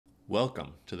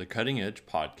Welcome to the Cutting Edge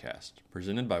Podcast,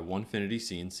 presented by Onefinity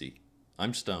CNC.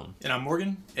 I'm Stone. And I'm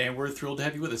Morgan, and we're thrilled to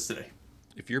have you with us today.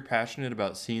 If you're passionate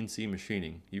about CNC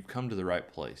machining, you've come to the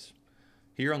right place.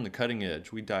 Here on the Cutting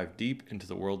Edge, we dive deep into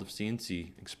the world of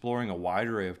CNC, exploring a wide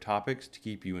array of topics to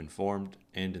keep you informed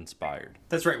and inspired.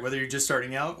 That's right, whether you're just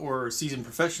starting out or a seasoned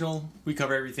professional, we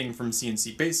cover everything from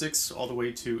CNC basics all the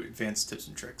way to advanced tips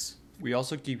and tricks. We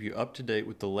also keep you up to date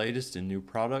with the latest in new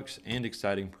products and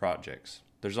exciting projects.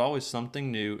 There's always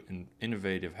something new and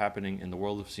innovative happening in the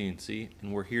world of CNC,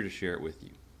 and we're here to share it with you.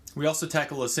 We also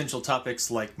tackle essential topics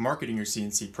like marketing your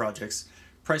CNC projects,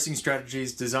 pricing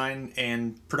strategies, design,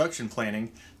 and production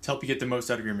planning to help you get the most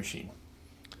out of your machine.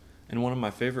 And one of my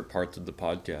favorite parts of the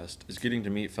podcast is getting to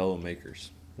meet fellow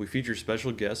makers. We feature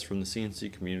special guests from the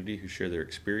CNC community who share their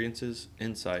experiences,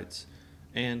 insights,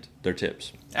 and their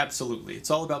tips. Absolutely. It's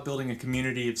all about building a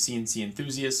community of CNC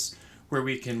enthusiasts where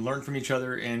we can learn from each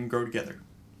other and grow together.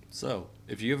 So,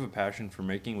 if you have a passion for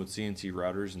making with CNC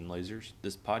routers and lasers,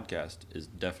 this podcast is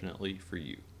definitely for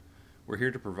you. We're here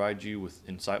to provide you with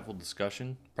insightful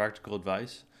discussion, practical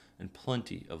advice, and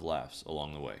plenty of laughs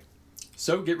along the way.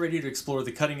 So get ready to explore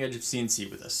the cutting edge of CNC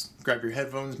with us. Grab your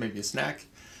headphones, maybe a snack,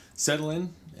 settle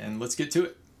in, and let's get to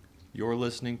it. You're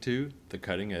listening to the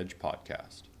Cutting Edge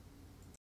Podcast.